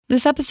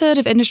This episode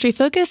of Industry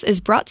Focus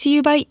is brought to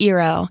you by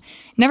Eero.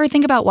 Never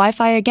think about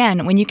Wi-Fi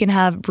again when you can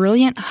have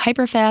brilliant,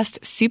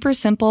 hyper-fast, super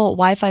simple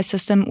Wi-Fi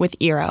system with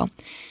Eero.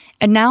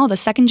 And now the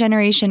second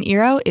generation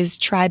Eero is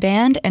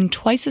tri-band and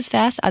twice as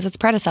fast as its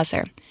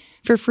predecessor.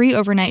 For free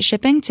overnight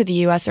shipping to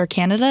the US or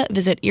Canada,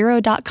 visit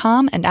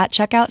Eero.com and at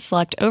checkout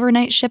select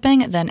overnight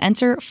shipping, then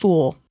enter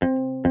FOOL.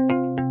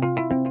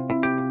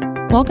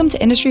 Welcome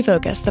to Industry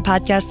Focus, the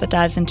podcast that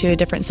dives into a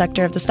different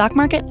sector of the stock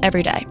market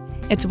every day.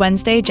 It's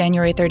Wednesday,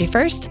 January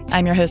 31st.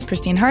 I'm your host,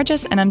 Christine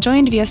Hargis, and I'm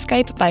joined via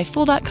Skype by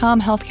Fool.com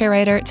healthcare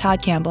writer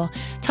Todd Campbell.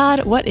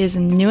 Todd, what is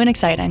new and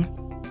exciting?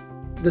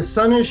 The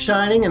sun is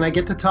shining and I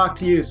get to talk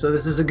to you, so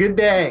this is a good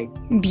day.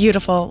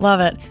 Beautiful.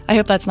 Love it. I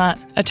hope that's not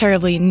a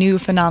terribly new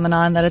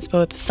phenomenon, that it's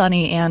both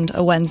sunny and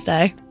a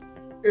Wednesday.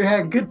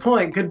 Yeah, good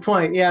point.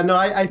 Yeah, no,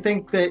 I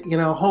think that,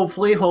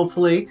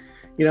 hopefully,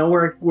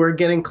 we're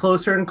getting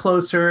closer and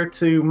closer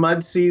to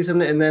mud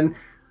season, and then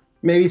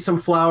maybe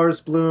some flowers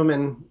bloom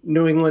and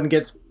New England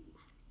gets,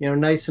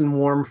 nice and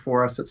warm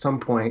for us at some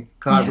point.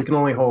 God, We can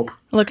only hope.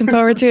 Looking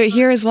forward to it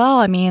here as well.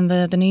 I mean,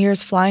 the new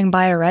year's flying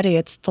by already.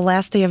 It's the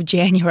last day of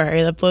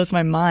January. That blows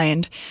my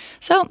mind.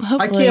 So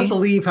hopefully. I can't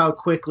believe how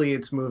quickly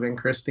it's moving,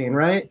 Christine,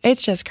 right?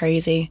 It's just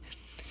crazy.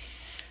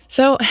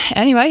 So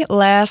anyway,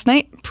 last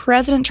night,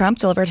 President Trump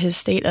delivered his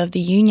State of the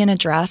Union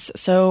address.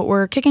 So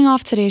we're kicking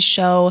off today's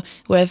show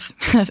with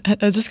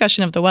a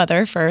discussion of the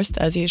weather first,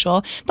 as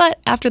usual. But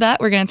after that,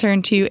 we're going to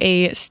turn to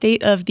a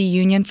State of the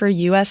Union for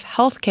U.S.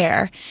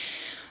 healthcare.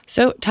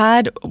 So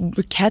Todd,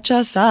 catch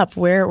us up.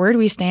 Where do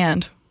we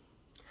stand?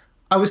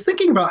 I was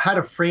thinking about how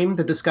to frame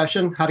the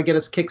discussion, how to get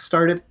us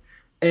kick-started.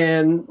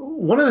 And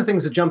one of the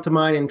things that jumped to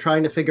mind in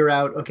trying to figure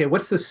out, okay,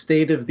 what's the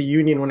state of the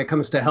union when it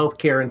comes to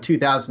healthcare in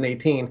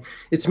 2018?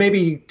 It's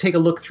maybe take a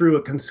look through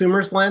a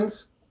consumer's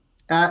lens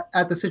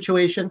at the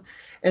situation.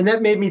 And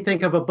that made me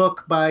think of a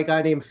book by a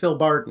guy named Phil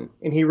Barton.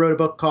 And he wrote a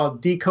book called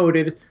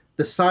Decoded: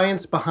 The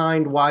Science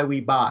Behind Why We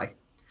Buy.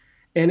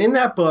 And in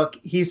that book,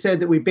 he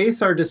said that we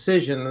base our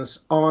decisions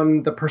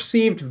on the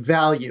perceived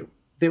value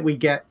that we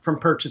get from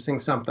purchasing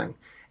something.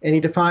 And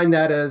he defined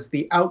that as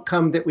the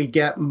outcome that we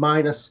get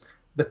minus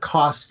the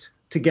cost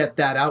to get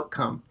that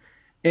outcome.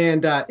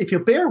 And if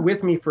you'll bear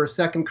with me for a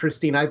second,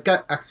 Christine, I've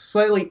got a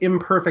slightly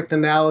imperfect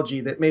analogy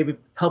that maybe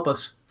help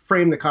us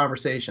frame the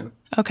conversation.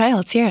 Okay,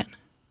 let's hear it.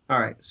 All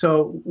right.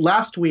 So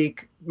last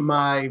week,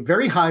 my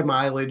very high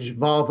mileage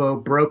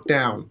Volvo broke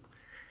down.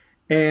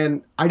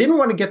 And I'm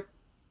not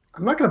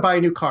going to buy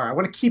a new car. I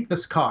want to keep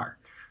this car.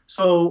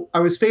 So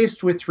I was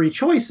faced with three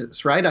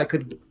choices, right? I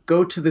could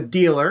go to the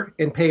dealer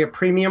and pay a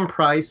premium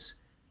price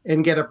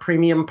and get a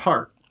premium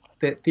part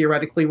that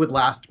theoretically would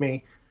last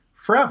me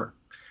forever.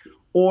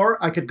 Or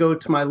I could go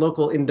to my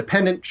local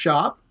independent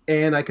shop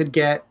and I could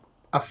get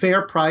a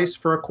fair price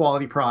for a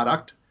quality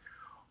product.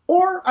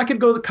 Or I could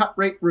go the cut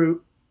rate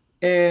route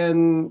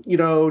and,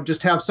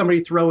 just have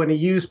somebody throw in a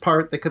used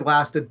part that could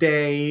last a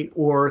day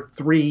or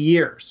 3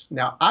 years.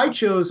 Now, I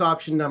chose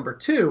option number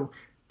 2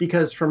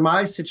 because for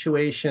my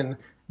situation,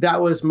 that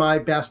was my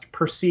best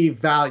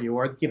perceived value,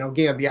 or,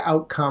 again, the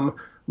outcome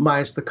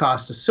minus the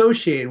cost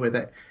associated with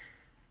it.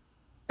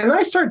 And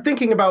I started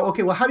thinking about,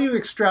 okay, well, how do you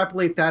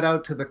extrapolate that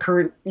out to the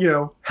current,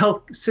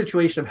 health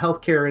situation of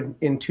healthcare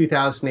in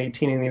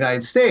 2018 in the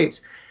United States?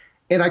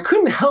 And I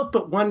couldn't help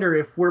but wonder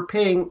if we're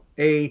paying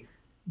a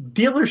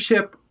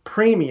dealership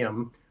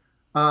premium,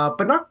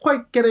 but not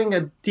quite getting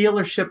a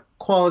dealership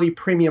quality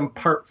premium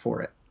part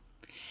for it.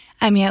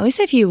 I mean, at least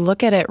if you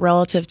look at it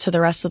relative to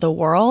the rest of the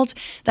world,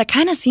 that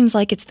kind of seems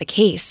like it's the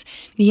case.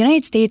 The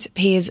United States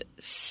pays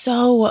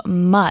so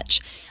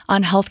much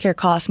on healthcare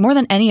costs, more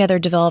than any other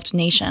developed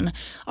nation.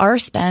 Our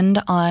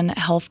spend on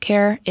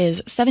healthcare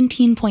is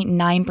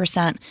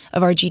 17.9%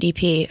 of our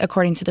GDP,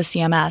 according to the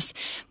CMS.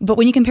 But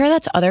when you compare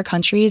that to other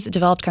countries,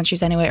 developed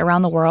countries anyway,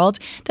 around the world,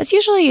 that's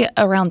usually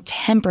around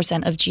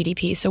 10% of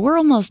GDP. So we're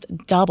almost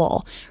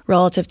double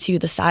relative to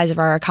the size of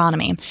our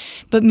economy.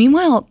 But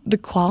meanwhile, the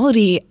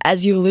quality,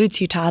 as you alluded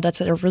to, Todd, that's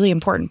a really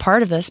important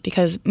part of this,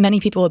 because many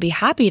people will be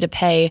happy to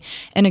pay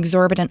an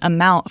exorbitant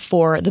amount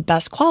for the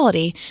best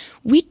quality.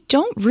 We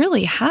don't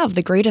really have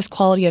the greatest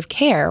quality of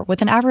care.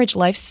 With an average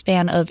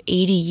lifespan of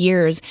 80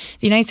 years,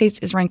 the United States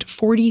is ranked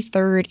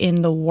 43rd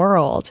in the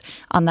world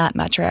on that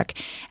metric.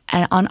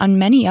 And on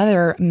many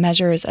other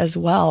measures as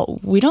well,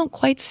 we don't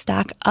quite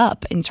stack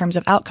up in terms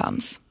of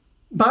outcomes.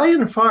 By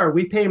and far,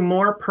 we pay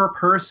more per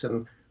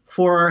person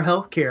for our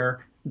healthcare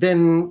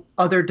than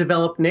other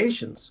developed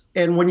nations.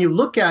 And when you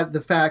look at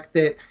the fact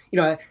that,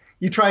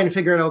 you're trying to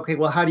figure out, okay,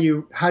 well, how do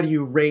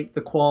you rate the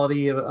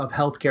quality of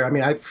healthcare? I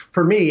mean,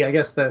 for me, I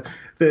guess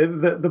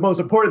the most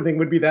important thing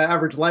would be the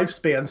average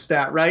lifespan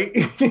stat, right?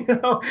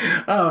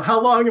 How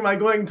long am I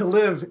going to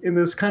live in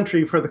this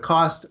country for the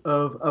cost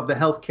of the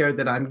healthcare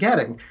that I'm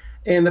getting?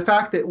 And the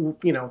fact that,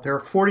 there are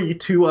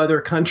 42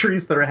 other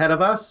countries that are ahead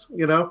of us,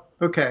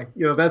 okay,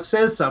 that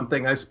says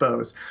something, I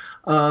suppose.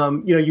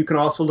 You can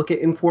also look at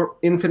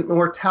infant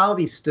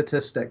mortality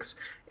statistics.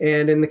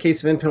 And in the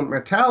case of infant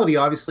mortality,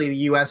 obviously the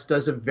U.S.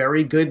 does a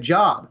very good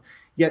job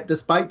Yet,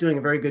 despite doing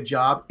a very good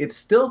job, it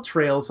still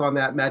trails on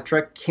that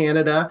metric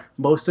Canada,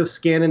 most of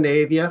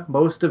Scandinavia,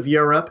 most of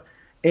Europe,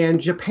 and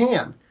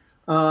Japan.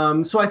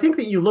 So I think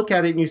that you look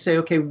at it and you say,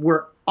 okay,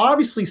 we're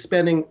obviously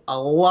spending a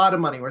lot of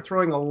money. We're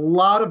throwing a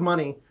lot of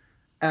money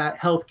at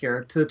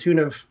healthcare to the tune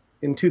of,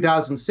 in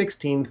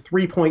 2016,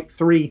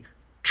 $3.3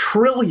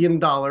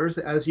 trillion,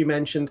 as you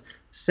mentioned,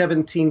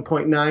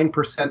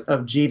 17.9%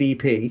 of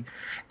GDP.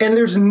 And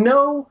there's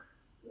no,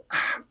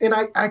 and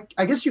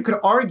I guess you could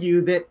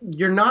argue that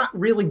you're not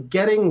really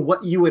getting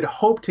what you would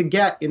hope to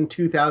get in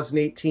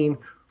 2018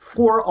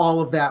 for all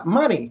of that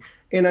money.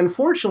 And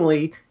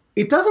unfortunately,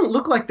 it doesn't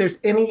look like there's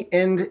any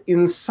end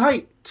in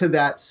sight to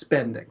that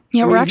spending.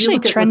 Yeah, we're actually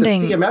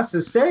trending. What the CMS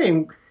is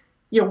saying,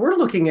 we're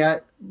looking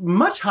at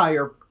much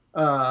higher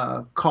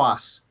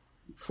costs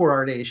for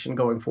our nation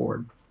going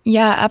forward.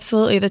 Yeah,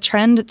 absolutely. The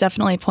trend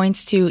definitely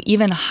points to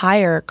even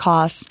higher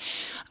costs.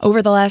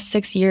 Over the last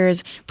 6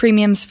 years,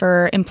 premiums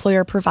for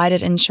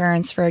employer-provided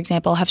insurance, for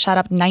example, have shot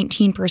up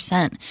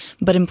 19%,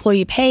 but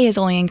employee pay has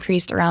only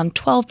increased around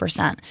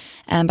 12%.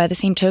 And by the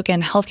same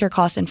token, healthcare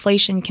cost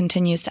inflation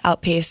continues to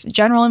outpace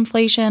general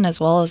inflation as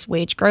well as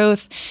wage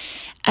growth.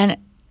 And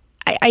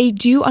I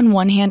do, on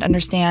one hand,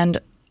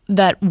 understand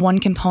that one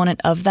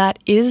component of that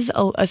is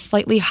a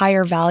slightly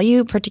higher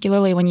value,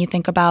 particularly when you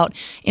think about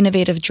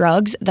innovative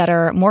drugs that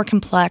are more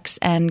complex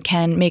and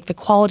can make the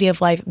quality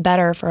of life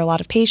better for a lot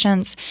of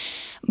patients.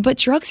 But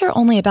drugs are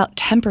only about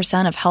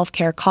 10% of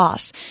healthcare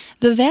costs.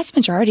 The vast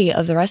majority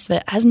of the rest of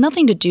it has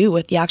nothing to do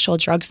with the actual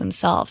drugs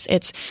themselves.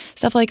 It's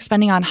stuff like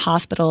spending on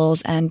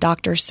hospitals and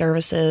doctor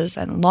services,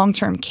 and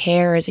long-term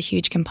care is a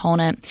huge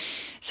component.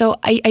 So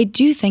I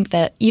do think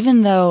that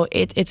even though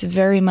it's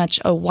very much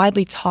a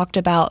widely talked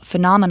about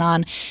phenomenon,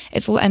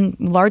 and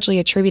largely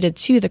attributed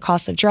to the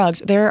cost of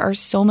drugs, there are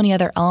so many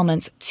other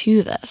elements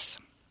to this.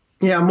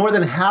 Yeah, more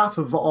than half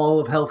of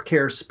all of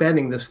healthcare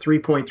spending, this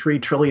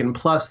 $3.3 trillion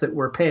plus that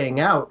we're paying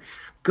out,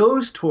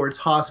 goes towards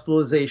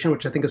hospitalization,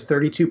 which I think is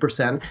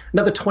 32%.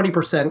 Another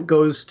 20%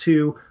 goes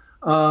to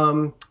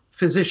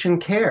physician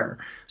care.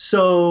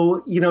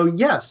 So,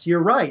 yes,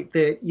 you're right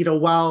that,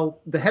 while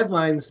the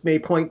headlines may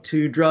point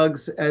to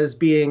drugs as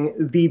being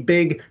the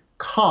big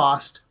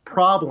cost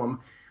problem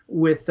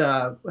with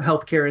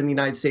healthcare in the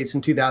United States in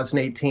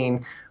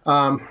 2018,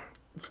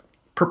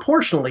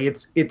 proportionally,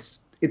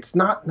 it's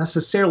not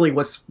necessarily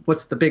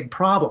what's the big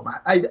problem.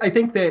 I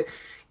think that,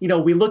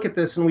 we look at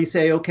this and we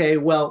say, okay,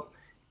 well,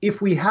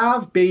 if we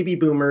have baby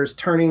boomers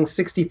turning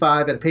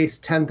 65 at a pace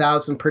of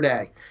 10,000 per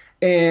day,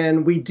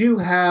 and we do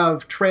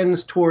have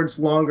trends towards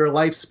longer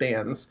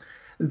lifespans,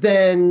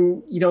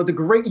 then,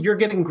 you're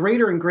getting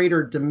greater and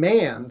greater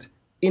demand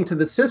into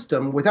the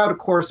system without a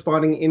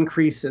corresponding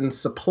increase in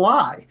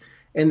supply.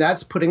 And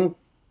that's putting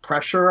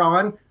pressure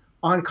on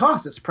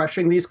costs. It's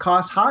pressuring these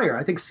costs higher.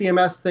 I think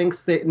CMS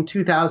thinks that in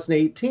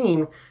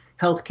 2018,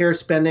 healthcare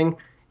spending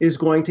is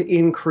going to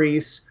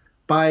increase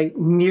by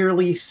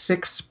nearly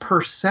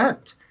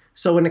 6%.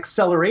 So an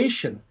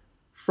acceleration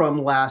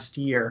from last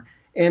year.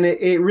 And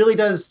it really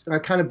does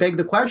kind of beg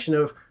the question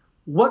of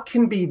what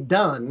can be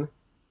done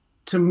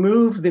to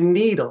move the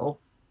needle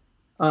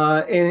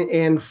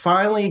and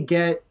finally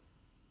get,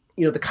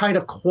 the kind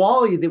of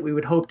quality that we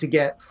would hope to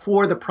get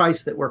for the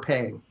price that we're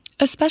paying.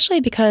 Especially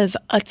because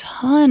a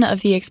ton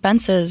of the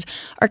expenses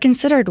are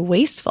considered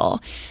wasteful.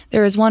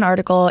 There was one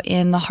article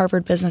in the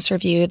Harvard Business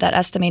Review that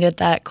estimated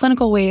that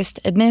clinical waste,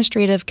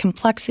 administrative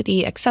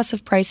complexity,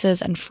 excessive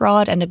prices, and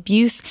fraud and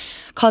abuse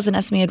cause an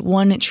estimated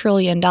 $1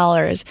 trillion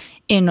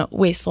in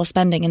wasteful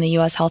spending in the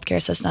U.S.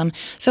 healthcare system.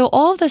 So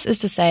all of this is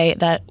to say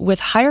that with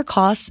higher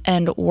costs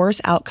and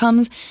worse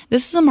outcomes,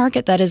 this is a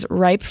market that is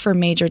ripe for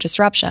major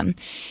disruption.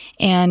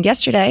 And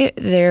yesterday,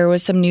 there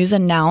was some news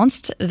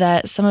announced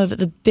that some of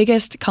the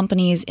biggest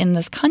companies in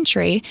this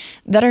country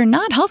that are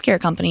not healthcare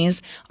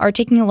companies are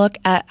taking a look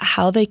at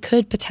how they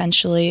could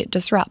potentially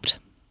disrupt.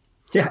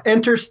 Yeah,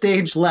 enter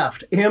stage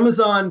left.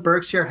 Amazon,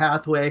 Berkshire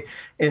Hathaway,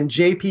 and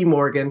JP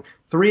Morgan,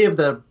 three of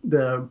the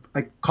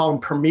I call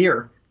them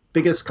premier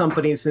biggest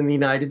companies in the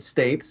United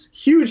States,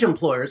 huge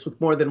employers with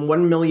more than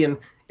 1 million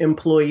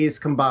employees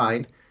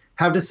combined,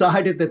 have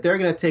decided that they're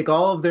going to take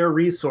all of their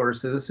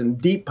resources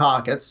and deep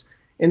pockets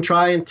and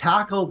try and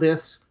tackle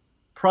this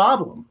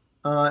problem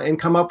and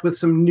come up with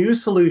some new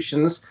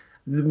solutions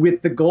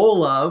with the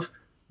goal of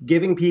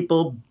giving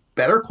people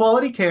better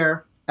quality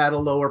care at a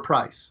lower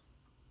price.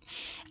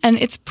 And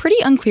it's pretty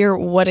unclear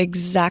what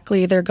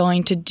exactly they're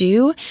going to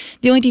do.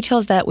 The only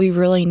details that we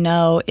really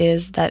know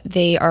is that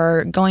they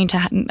are going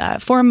to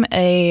form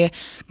a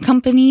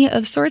company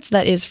of sorts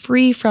that is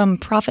free from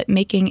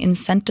profit-making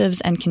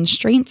incentives and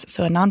constraints,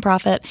 so a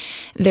nonprofit.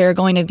 They're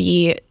going to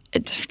be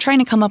trying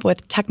to come up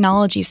with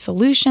technology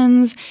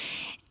solutions.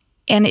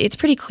 And it's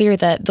pretty clear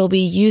that they'll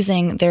be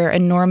using their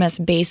enormous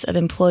base of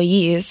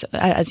employees.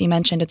 As you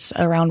mentioned, it's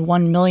around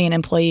 1 million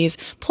employees.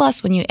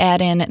 Plus, when you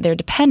add in their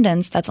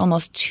dependents, that's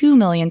almost 2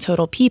 million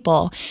total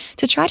people,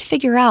 to try to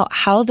figure out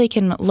how they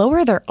can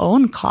lower their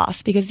own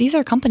costs, because these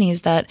are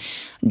companies that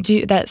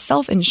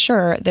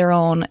self-insure their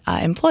own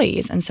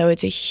employees. And so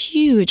it's a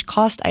huge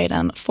cost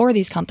item for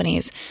these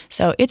companies.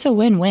 So it's a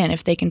win-win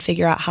if they can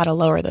figure out how to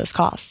lower those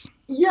costs.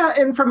 Yeah,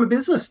 and from a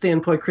business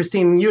standpoint,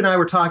 Christine, you and I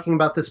were talking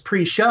about this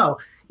pre-show.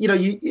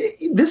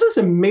 This is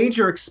a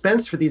major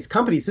expense for these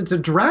companies. It's a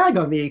drag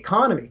on the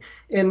economy.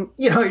 And,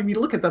 if you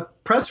look at the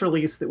press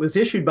release that was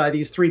issued by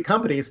these three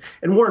companies,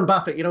 and Warren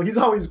Buffett, he's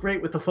always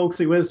great with the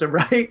folksy wisdom,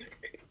 right?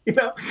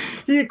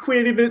 He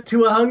equated it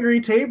to a hungry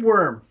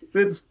tapeworm.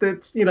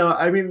 Obviously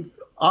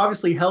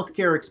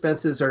healthcare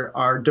expenses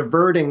are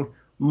diverting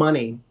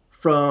money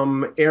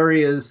from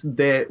areas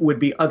that would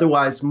be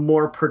otherwise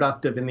more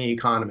productive in the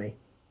economy.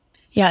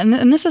 Yeah,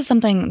 and this is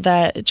something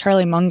that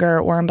Charlie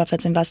Munger, Warren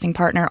Buffett's investing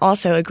partner,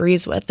 also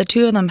agrees with. The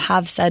two of them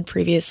have said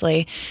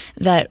previously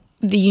that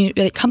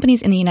the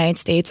companies in the United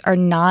States are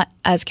not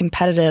as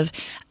competitive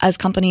as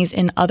companies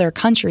in other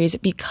countries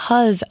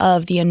because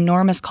of the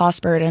enormous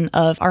cost burden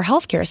of our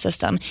healthcare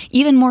system,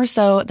 even more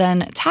so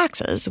than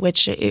taxes,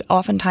 which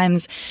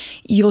oftentimes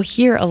you'll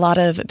hear a lot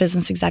of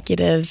business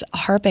executives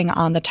harping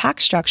on the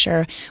tax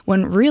structure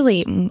when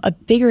really a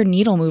bigger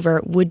needle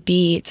mover would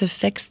be to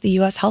fix the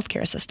U.S.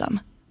 healthcare system.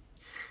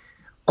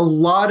 A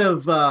lot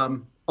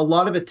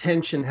of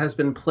attention has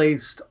been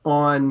placed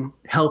on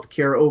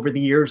healthcare over the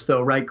years,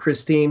 though, right,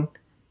 Christine?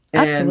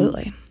 And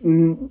absolutely.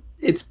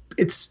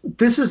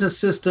 This is a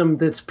system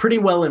that's pretty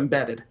well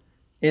embedded,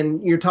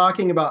 and you're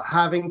talking about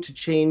having to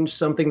change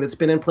something that's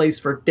been in place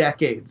for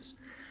decades,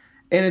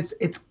 and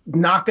it's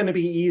not going to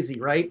be easy,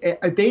 right?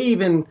 They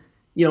even,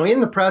 in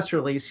the press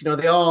release,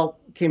 they all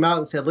came out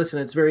and said, "Listen,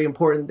 it's very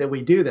important that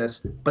we do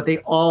this," but they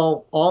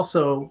all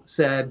also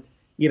said,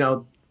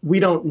 we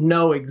don't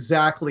know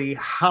exactly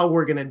how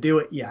we're going to do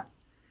it yet.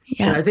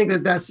 Yeah. And I think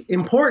that that's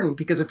important,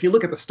 because if you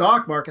look at the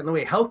stock market and the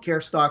way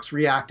healthcare stocks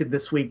reacted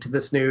this week to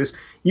this news,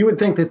 you would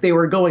think that they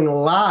were going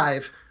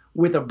live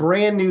with a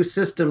brand new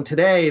system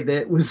today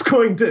that was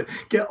going to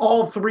get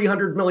all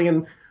 300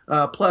 million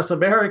plus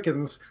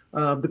Americans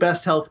the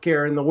best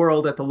healthcare in the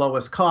world at the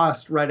lowest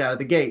cost right out of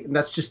the gate. And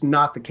that's just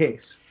not the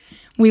case.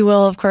 We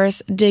will, of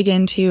course, dig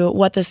into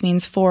what this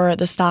means for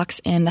the stocks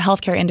in the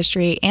healthcare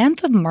industry and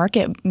the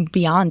market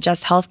beyond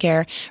just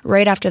healthcare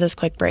right after this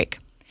quick break.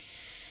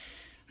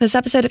 This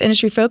episode of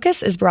Industry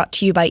Focus is brought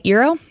to you by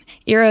Eero.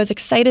 Eero is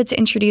excited to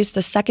introduce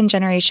the second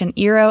generation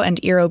Eero and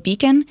Eero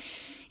Beacon.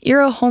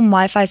 Eero home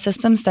Wi-Fi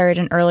systems started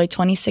in early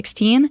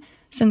 2016.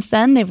 Since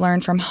then, they've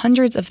learned from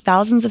hundreds of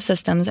thousands of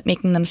systems,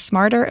 making them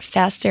smarter,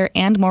 faster,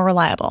 and more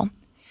reliable.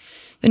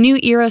 The new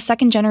Eero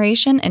second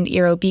generation and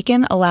Eero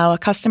Beacon allow a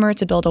customer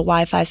to build a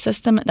Wi-Fi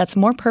system that's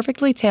more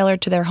perfectly tailored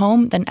to their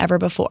home than ever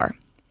before.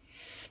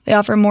 They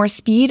offer more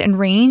speed and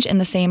range in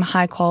the same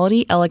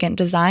high-quality, elegant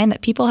design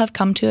that people have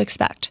come to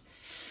expect.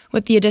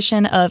 With the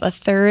addition of a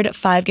third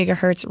 5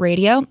 gigahertz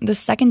radio, the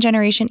second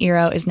generation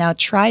Eero is now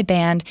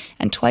tri-band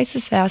and twice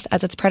as fast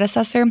as its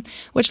predecessor,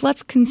 which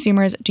lets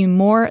consumers do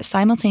more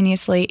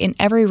simultaneously in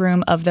every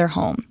room of their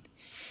home.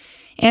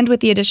 And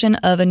with the addition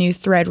of a new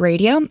Thread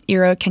radio,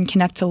 Eero can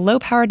connect to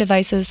low-power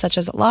devices such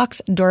as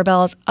locks,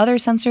 doorbells, other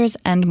sensors,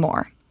 and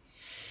more.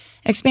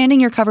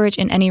 Expanding your coverage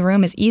in any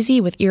room is easy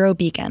with Eero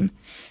Beacon.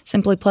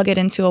 Simply plug it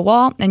into a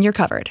wall and you're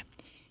covered.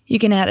 You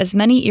can add as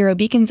many Eero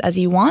Beacons as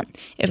you want.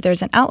 If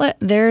there's an outlet,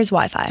 there's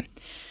Wi-Fi.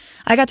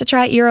 I got to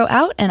try Eero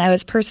out, and I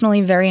was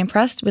personally very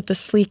impressed with the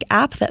sleek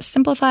app that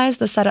simplifies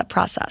the setup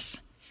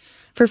process.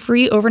 For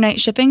free overnight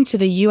shipping to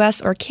the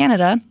US or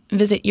Canada,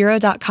 visit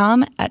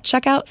Eero.com at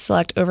checkout,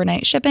 select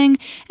overnight shipping,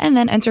 and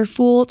then enter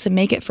FOOL to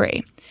make it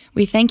free.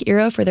 We thank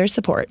Eero for their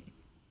support.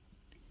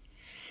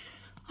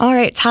 All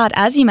right, Todd,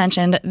 as you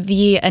mentioned,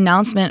 the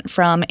announcement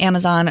from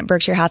Amazon,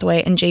 Berkshire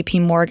Hathaway, and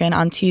JP Morgan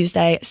on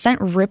Tuesday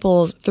sent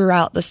ripples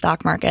throughout the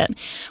stock market.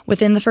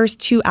 Within the first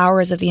 2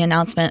 hours of the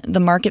announcement,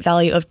 the market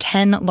value of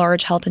 10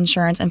 large health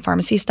insurance and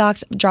pharmacy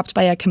stocks dropped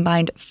by a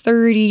combined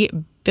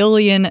 $30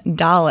 billion.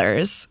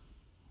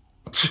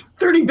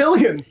 30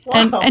 billion.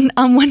 Wow. And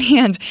on one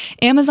hand,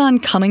 Amazon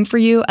coming for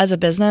you as a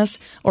business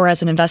or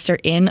as an investor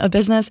in a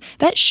business,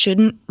 that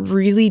shouldn't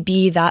really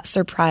be that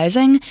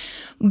surprising.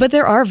 But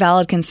there are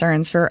valid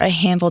concerns for a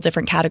handful of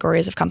different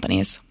categories of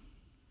companies.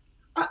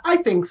 I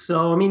think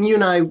so. I mean, you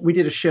and I, we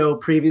did a show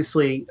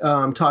previously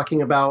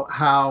talking about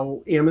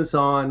how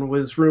Amazon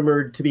was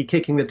rumored to be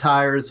kicking the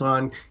tires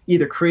on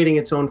either creating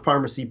its own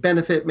pharmacy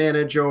benefit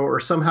manager or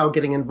somehow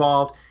getting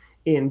involved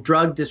in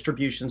drug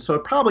distribution. So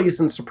it probably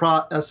isn't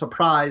a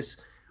surprise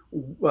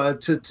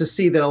to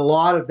see that a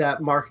lot of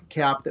that market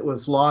cap that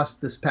was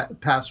lost this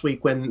past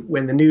week when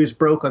the news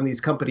broke on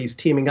these companies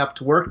teaming up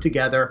to work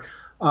together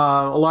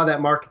A lot of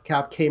that market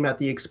cap came at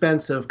the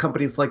expense of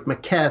companies like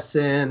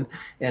McKesson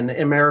and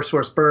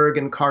AmerisourceBergen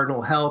and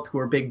Cardinal Health, who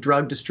are big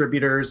drug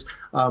distributors.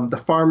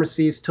 The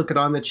pharmacies took it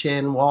on the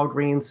chin.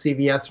 Walgreens,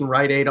 CVS, and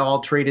Rite Aid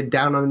all traded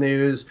down on the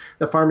news.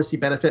 The pharmacy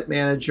benefit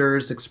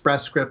managers,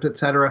 Express Scripts, et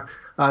cetera,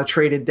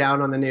 traded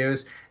down on the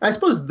news. And I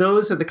suppose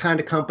those are the kind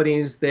of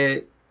companies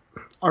that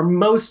are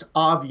most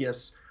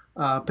obvious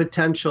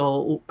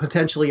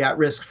potentially at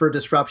risk for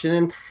disruption.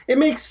 And it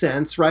makes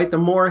sense, right? The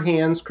more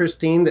hands,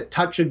 Christine, that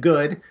touch a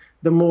good,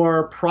 the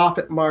more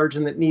profit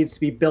margin that needs to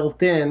be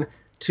built in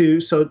to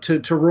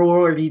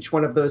reward each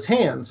one of those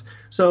hands.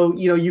 So,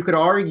 you could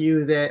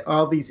argue that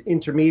all these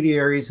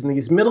intermediaries and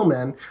these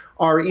middlemen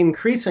are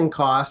increasing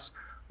costs.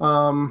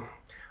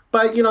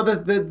 But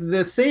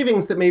the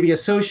savings that may be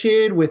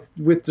associated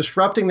with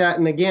disrupting that,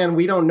 and again,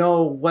 we don't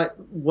know what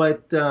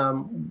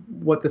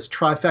this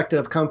trifecta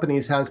of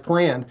companies has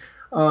planned,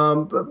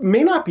 but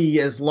may not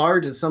be as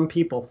large as some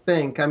people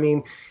think. I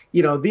mean,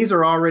 these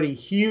are already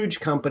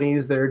huge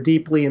companies that are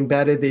deeply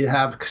embedded. They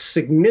have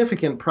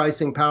significant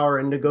pricing power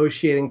and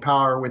negotiating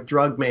power with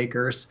drug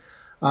makers.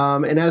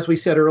 And as we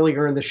said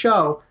earlier in the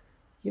show,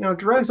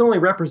 drugs only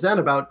represent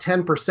about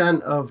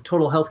 10% of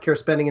total healthcare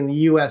spending in the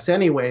U.S.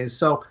 anyways.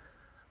 So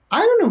I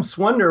almost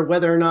wonder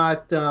whether or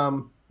not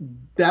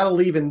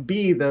that'll even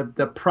be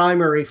the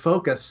primary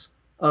focus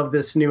of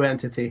this new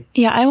entity.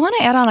 Yeah, I want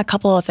to add on a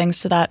couple of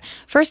things to that.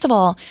 First of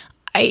all,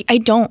 I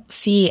don't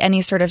see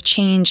any sort of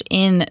change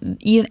in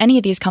any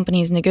of these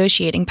companies'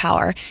 negotiating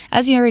power.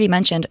 As you already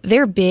mentioned,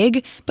 they're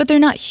big, but they're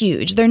not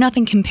huge. They're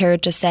nothing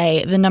compared to,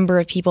 say, the number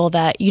of people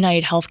that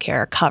United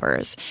Healthcare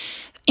covers.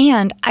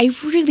 And I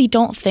really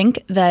don't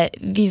think that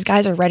these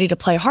guys are ready to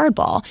play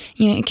hardball.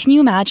 Can you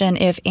imagine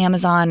if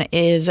Amazon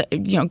is,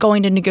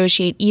 going to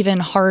negotiate even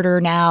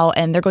harder now,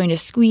 and they're going to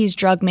squeeze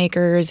drug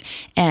makers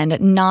and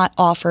not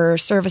offer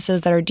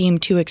services that are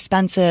deemed too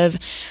expensive?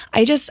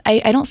 I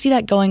don't see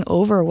that going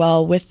over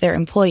well with their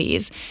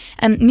employees.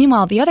 And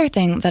meanwhile, the other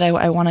thing that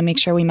I want to make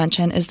sure we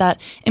mention is that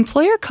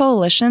employer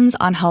coalitions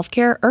on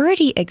healthcare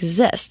already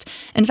exist.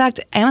 In fact,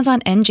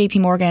 Amazon and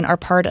JP Morgan are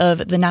part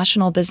of the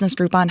National Business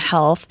Group on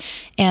Health.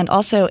 And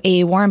also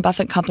a Warren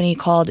Buffett company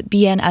called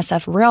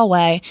BNSF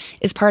Railway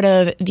is part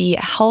of the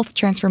Health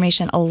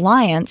Transformation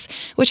Alliance,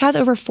 which has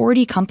over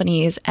 40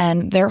 companies,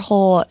 and their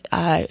whole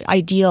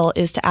ideal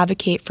is to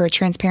advocate for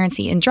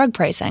transparency in drug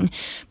pricing.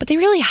 But they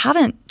really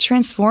haven't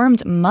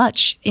transformed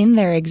much in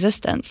their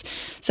existence.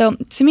 So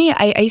to me,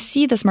 I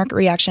see this market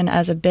reaction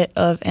as a bit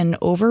of an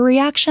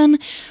overreaction,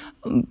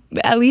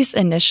 at least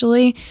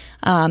initially.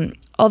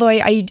 Although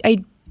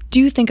I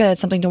do think that it's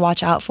something to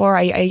watch out for.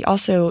 I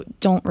also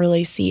don't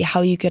really see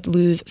how you could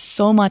lose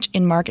so much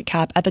in market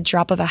cap at the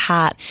drop of a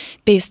hat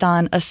based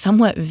on a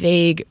somewhat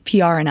vague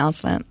PR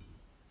announcement.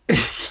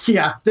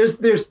 Yeah,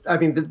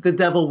 the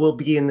devil will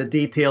be in the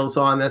details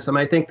on this.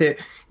 I think that,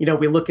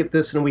 we look at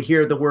this and we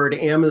hear the word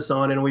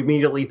Amazon and we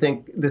immediately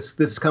think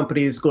this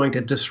company is going to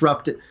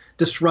disrupt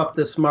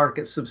this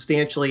market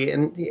substantially.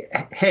 And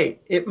hey,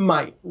 it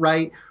might,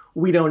 right?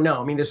 We don't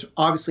know. There's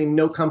obviously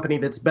no company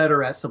that's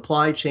better at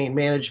supply chain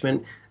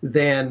management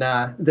than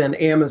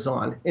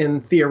Amazon.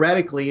 And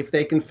theoretically, if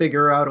they can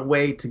figure out a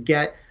way to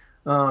get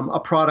a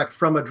product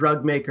from a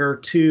drug maker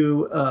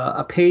to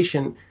a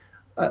patient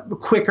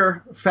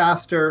quicker,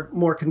 faster,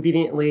 more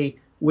conveniently,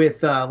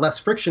 with less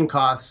friction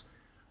costs,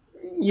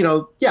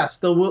 yes,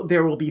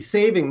 there will be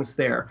savings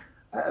there.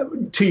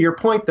 To your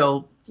point,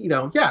 though,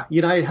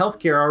 United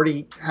Healthcare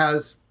already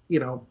has,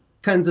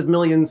 tens of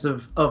millions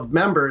of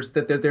members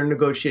that they're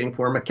negotiating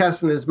for.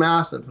 McKesson is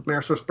massive.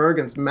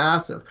 AmerisourceBergen's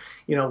massive.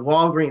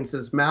 Walgreens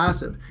is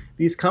massive.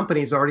 These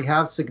companies already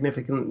have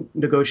significant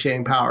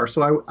negotiating power.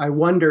 So I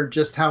wonder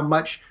just how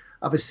much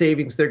of a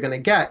savings they're going to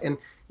get. And,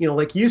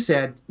 like you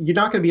said, you're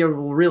not going to be able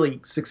to really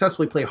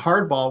successfully play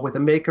hardball with a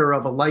maker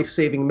of a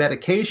life-saving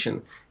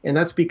medication. And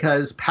that's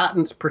because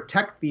patents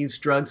protect these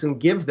drugs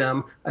and give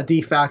them a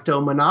de facto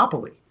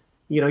monopoly.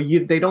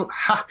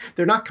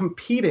 They're not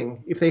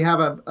competing. If they have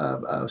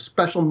a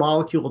special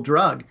molecule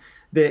drug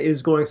that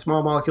is going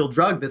small molecule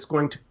drug that's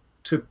going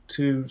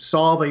to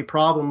solve a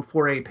problem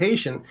for a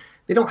patient,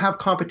 they don't have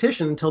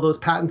competition until those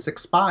patents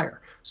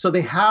expire. So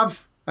they have,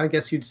 I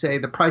guess you'd say,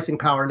 the pricing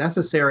power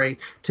necessary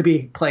to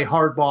play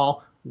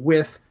hardball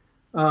with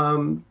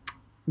the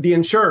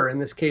insurer, in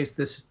this case,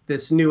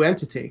 this new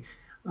entity.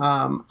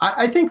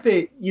 I think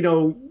that,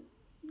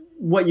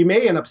 what you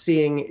may end up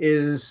seeing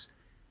is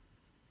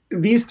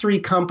these three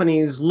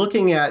companies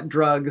looking at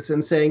drugs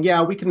and saying,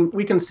 yeah, we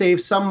can save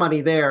some money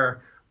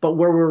there, but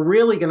where we're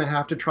really going to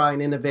have to try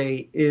and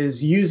innovate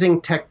is using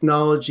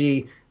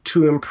technology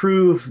to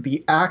improve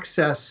the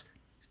access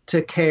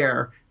to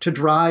care, to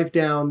drive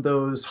down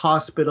those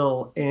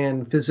hospital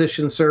and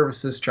physician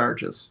services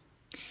charges.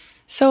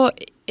 So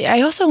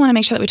I also want to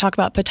make sure that we talk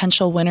about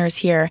potential winners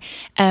here.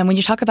 And when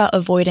you talk about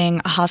avoiding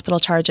hospital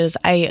charges,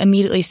 I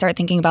immediately start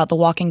thinking about the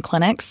walk-in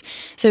clinics.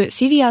 So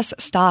CVS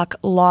stock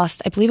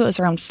lost, I believe it was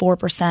around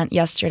 4%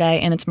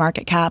 yesterday in its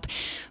market cap.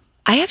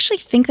 I actually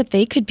think that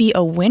they could be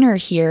a winner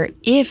here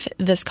if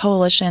this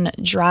coalition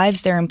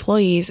drives their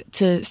employees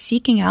to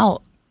seeking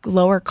out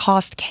lower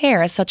cost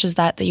care, such as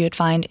that you would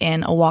find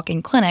in a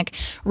walk-in clinic,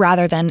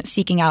 rather than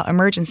seeking out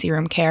emergency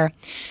room care.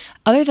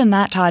 Other than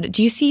that, Todd,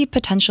 do you see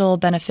potential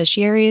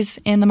beneficiaries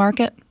in the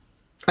market?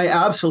 I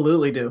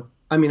absolutely do.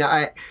 I mean,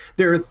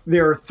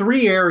 there are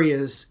three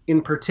areas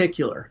in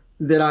particular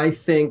that I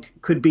think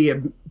could be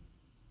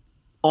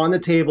on the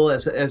table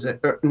as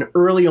an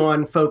early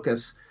on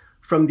focus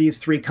from these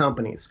three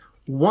companies.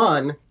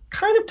 One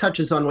kind of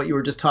touches on what you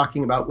were just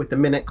talking about with the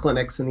Minute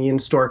clinics and the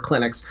in-store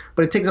clinics,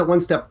 but it takes it one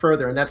step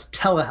further, and that's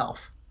telehealth.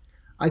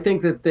 I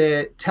think that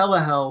the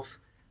telehealth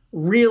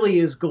really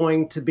is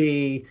going to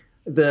be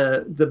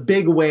the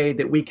big way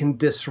that we can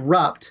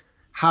disrupt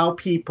how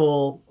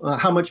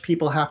much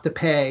people have to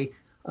pay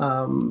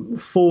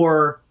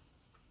for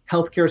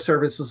healthcare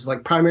services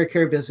like primary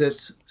care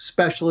visits,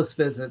 specialist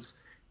visits,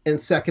 and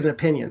second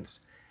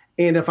opinions.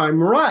 And if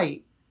I'm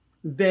right,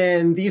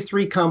 then these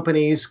three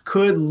companies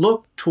could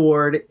look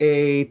toward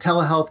a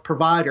telehealth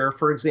provider,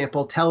 for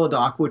example,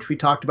 Teladoc, which we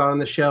talked about on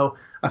the show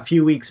a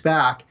few weeks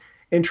back,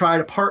 and try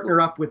to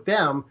partner up with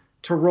them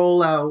to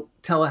roll out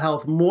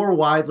telehealth more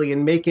widely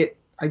and make it,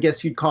 I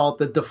guess you'd call it,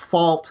 the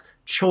default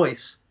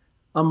choice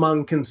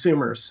among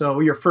consumers.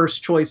 So your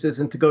first choice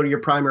isn't to go to your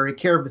primary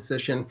care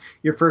physician.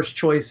 Your first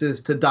choice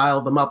is to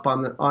dial them up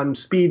on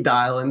speed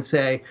dial and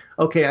say,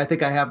 okay, I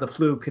think I have the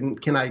flu.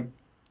 Can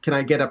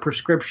I get a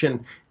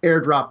prescription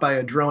airdropped by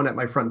a drone at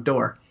my front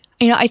door?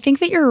 I think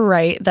that you're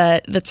right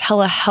that the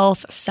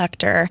telehealth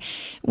sector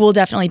will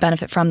definitely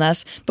benefit from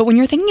this. But when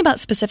you're thinking about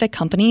specific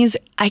companies,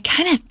 I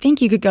kind of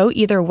think you could go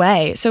either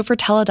way. So for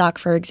Teladoc,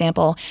 for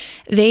example,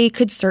 they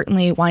could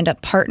certainly wind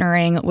up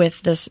partnering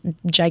with this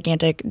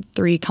gigantic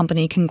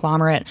three-company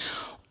conglomerate,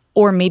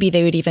 or maybe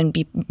they would even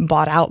be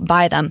bought out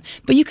by them.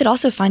 But you could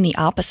also find the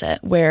opposite,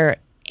 where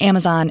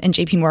Amazon and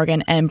JP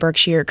Morgan and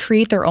Berkshire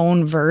create their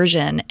own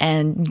version,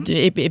 and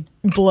it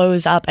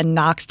blows up and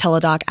knocks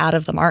Teladoc out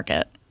of the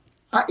market.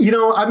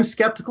 I'm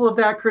skeptical of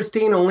that,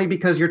 Christine, only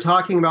because you're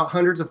talking about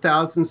hundreds of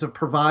thousands of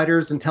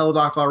providers, and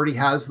Teladoc already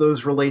has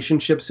those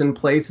relationships in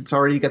place. It's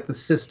already got the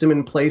system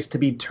in place to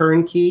be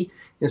turnkey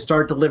and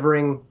start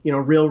delivering,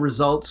 real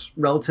results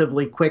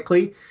relatively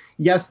quickly.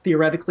 Yes,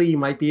 theoretically, you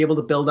might be able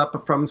to build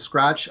up from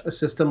scratch a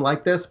system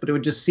like this, but it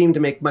would just seem to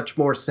make much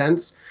more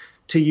sense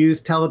to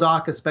use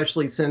Teladoc,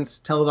 especially since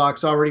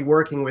Teladoc's already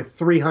working with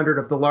 300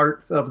 of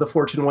the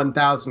Fortune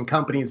 1000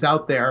 companies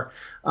out there.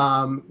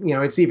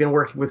 It's even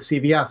working with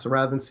CVS. So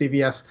rather than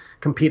CVS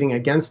competing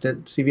against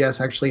it,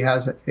 CVS actually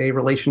has a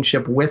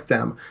relationship with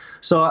them.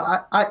 So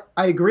I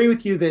agree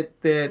with you that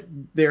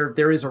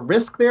there is a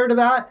risk there to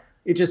that.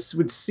 It just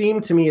would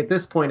seem to me at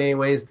this point,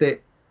 anyways,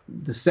 that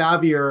the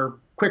savvier,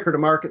 quicker to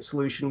market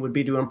solution would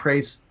be to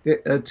embrace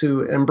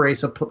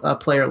a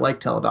player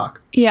like Teladoc.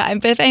 Yeah,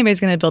 but if anybody's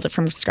going to build it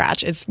from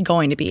scratch, it's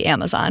going to be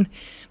Amazon.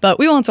 But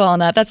we won't dwell on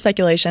that. That's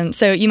speculation.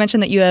 So you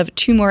mentioned that you have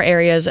two more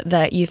areas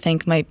that you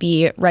think might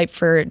be ripe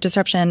for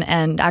disruption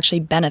and actually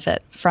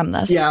benefit from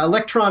this. Yeah,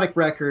 electronic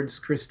records,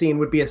 Christine,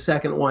 would be a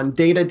second one.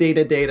 Data.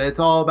 It's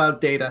all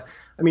about data.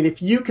 I mean, if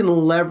you can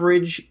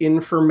leverage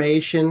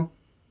information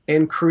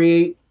and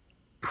create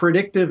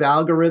predictive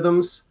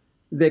algorithms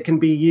that can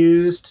be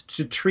used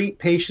to treat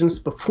patients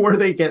before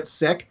they get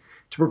sick,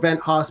 to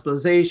prevent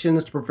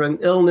hospitalizations, to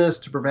prevent illness,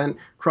 to prevent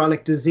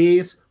chronic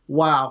disease.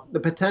 Wow, the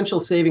potential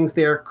savings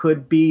there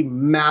could be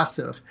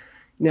massive.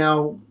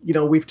 Now,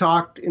 we've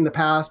talked in the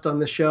past on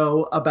the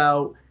show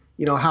about,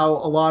 how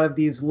a lot of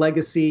these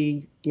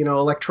legacy,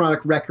 electronic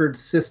record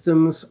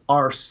systems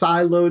are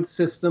siloed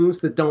systems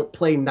that don't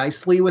play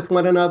nicely with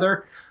one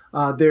another.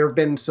 There have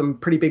been some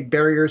pretty big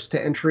barriers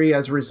to entry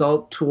as a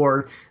result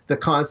toward the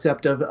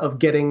concept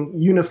of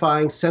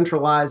unifying,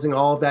 centralizing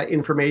all of that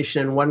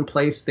information in one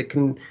place that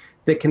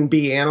can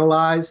be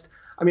analyzed.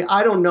 I mean,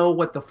 I don't know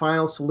what the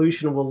final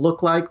solution will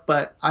look like,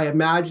 but I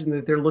imagine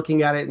that they're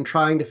looking at it and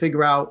trying to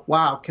figure out,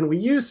 wow, can we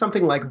use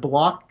something like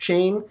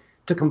blockchain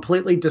to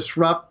completely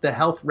disrupt the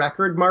health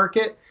record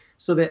market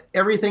so that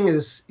everything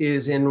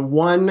is in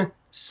one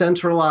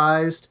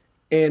centralized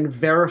and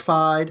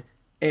verified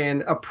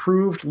and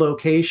approved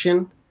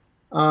location?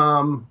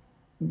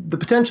 The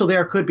potential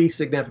there could be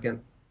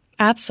significant.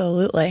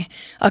 Absolutely.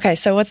 Okay,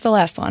 so what's the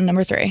last one,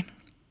 number 3?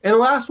 And the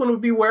last one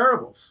would be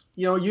wearables.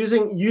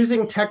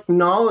 Using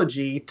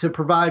technology to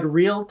provide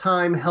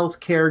real-time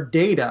healthcare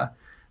data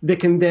that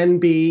can then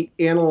be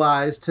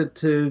analyzed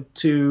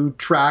to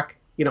track,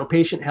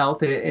 patient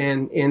health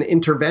and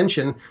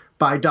intervention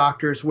by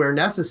doctors where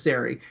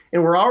necessary.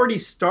 And we're already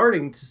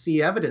starting to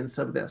see evidence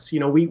of this.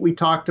 We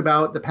talked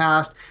about the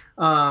past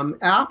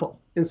Apple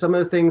and some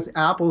of the things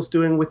Apple's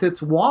doing with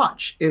its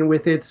watch and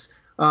with its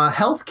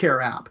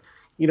healthcare app.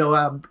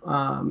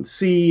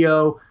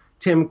 CEO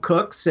Tim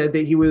Cook said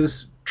that he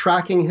was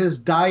tracking his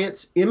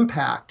diet's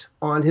impact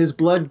on his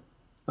blood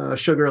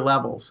sugar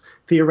levels.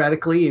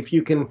 Theoretically, if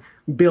you can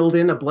build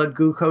in a blood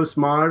glucose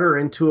monitor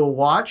into a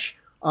watch,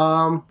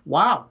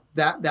 wow,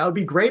 that would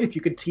be great if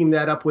you could team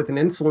that up with an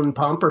insulin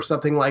pump or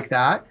something like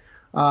that.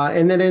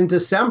 And then in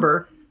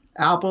December,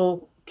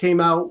 Apple came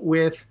out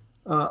with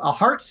a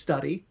heart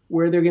study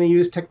where they're going to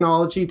use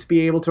technology to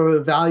be able to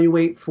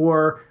evaluate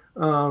for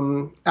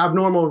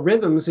abnormal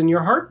rhythms in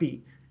your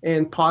heartbeat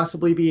and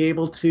possibly be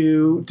able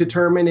to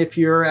determine if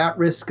you're at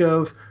risk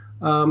of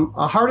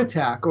a heart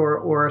attack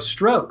or a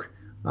stroke.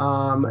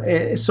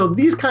 So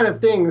these kind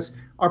of things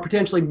are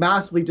potentially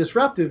massively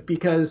disruptive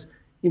because,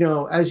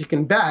 as you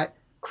can bet,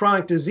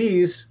 chronic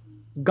disease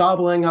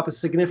gobbling up a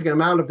significant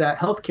amount of that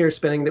healthcare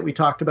spending that we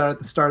talked about at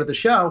the start of the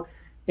show.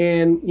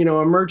 And,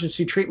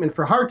 emergency treatment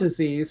for heart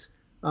disease,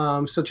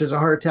 such as a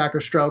heart attack or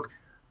stroke,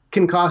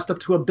 can cost up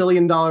to $1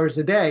 billion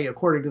a day,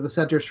 according to the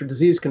Centers for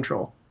Disease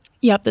Control.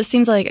 Yep, this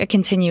seems like a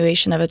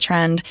continuation of a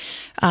trend.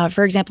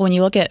 For example, when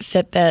you look at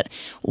Fitbit,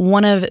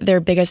 one of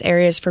their biggest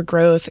areas for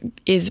growth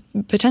is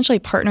potentially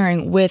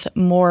partnering with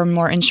more and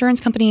more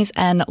insurance companies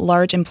and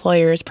large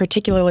employers,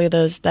 particularly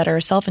those that are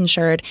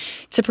self-insured,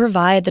 to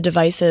provide the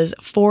devices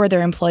for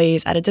their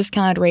employees at a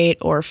discounted rate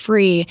or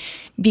free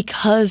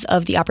because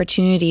of the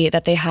opportunity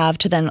that they have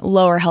to then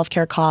lower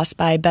healthcare costs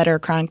by better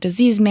chronic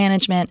disease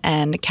management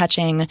and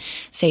catching,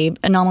 say,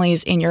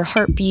 anomalies in your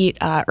heartbeat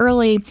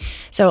early.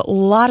 So a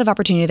lot of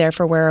opportunity there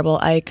for wearable.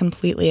 I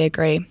completely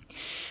agree.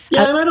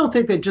 Yeah, and I don't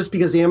think that just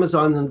because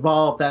Amazon's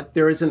involved that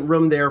there isn't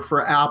room there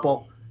for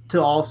Apple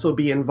to also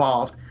be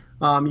involved.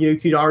 You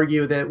could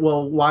argue that,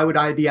 well, why would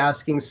I be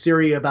asking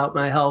Siri about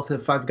my health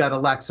if I've got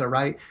Alexa,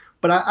 right?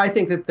 But I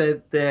think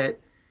that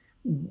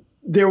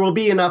there will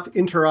be enough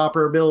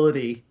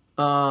interoperability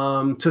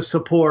to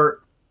support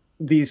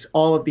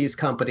all of these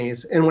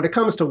companies. And when it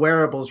comes to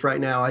wearables right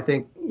now, I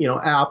think,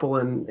 Apple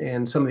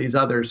and some of these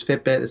others,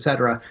 Fitbit, et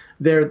cetera,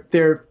 they're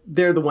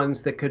the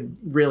ones that could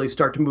really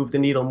start to move the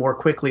needle more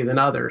quickly than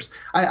others.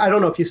 I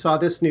don't know if you saw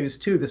this news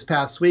too this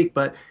past week,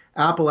 but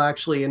Apple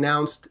actually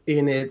announced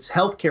in its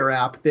healthcare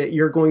app that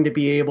you're going to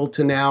be able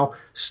to now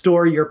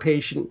store your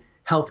patient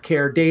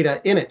healthcare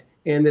data in it,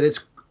 and that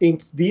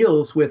it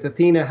deals with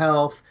Athena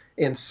Health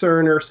and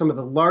Cerner, some of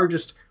the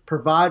largest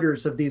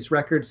providers of these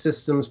record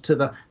systems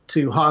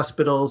to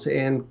hospitals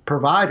and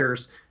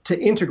providers, to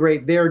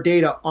integrate their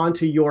data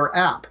onto your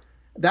app.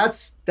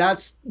 That's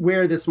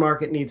where this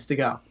market needs to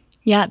go.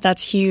 Yeah,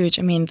 that's huge.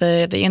 I mean,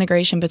 the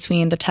integration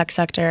between the tech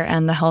sector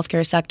and the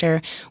healthcare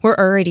sector, we're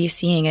already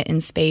seeing it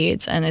in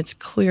spades, and it's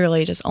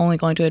clearly just only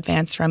going to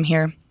advance from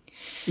here.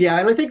 Yeah,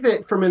 and I think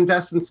that from an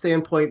investment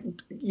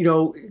standpoint,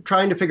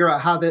 trying to figure out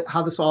how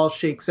this all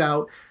shakes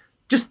out,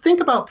 just think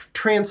about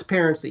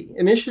transparency,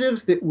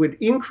 initiatives that would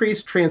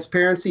increase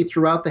transparency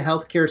throughout the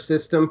healthcare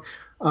system,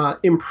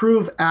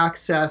 improve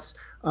access,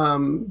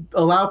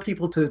 allow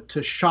people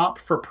to shop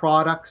for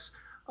products,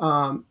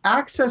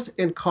 access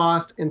and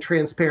cost and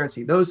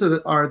transparency. Those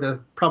are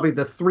probably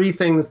the three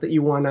things that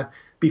you want to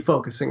be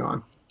focusing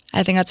on.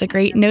 I think that's a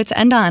great note to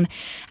end on.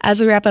 As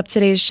we wrap up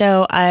today's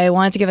show, I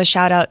wanted to give a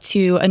shout out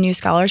to a new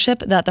scholarship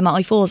that the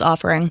Motley Fool is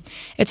offering.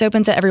 It's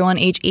open to everyone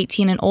age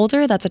 18 and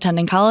older that's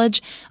attending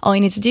college. All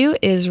you need to do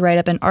is write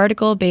up an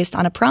article based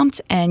on a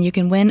prompt, and you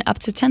can win up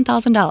to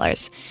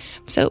 $10,000.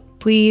 So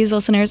please,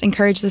 listeners,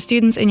 encourage the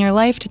students in your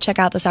life to check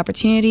out this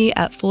opportunity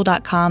at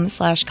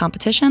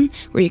fool.com/competition,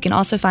 where you can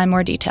also find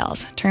more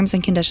details. Terms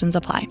and conditions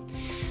apply.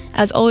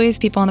 As always,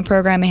 people on the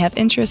program may have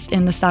interest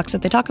in the stocks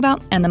that they talk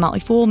about, and the Motley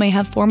Fool may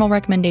have formal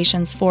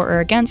recommendations for or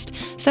against,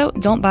 so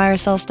don't buy or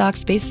sell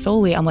stocks based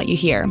solely on what you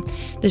hear.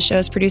 This show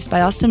is produced by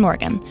Austin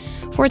Morgan.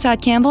 For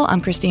Todd Campbell, I'm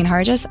Christine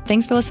Hargis.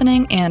 Thanks for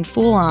listening, and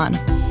Fool on!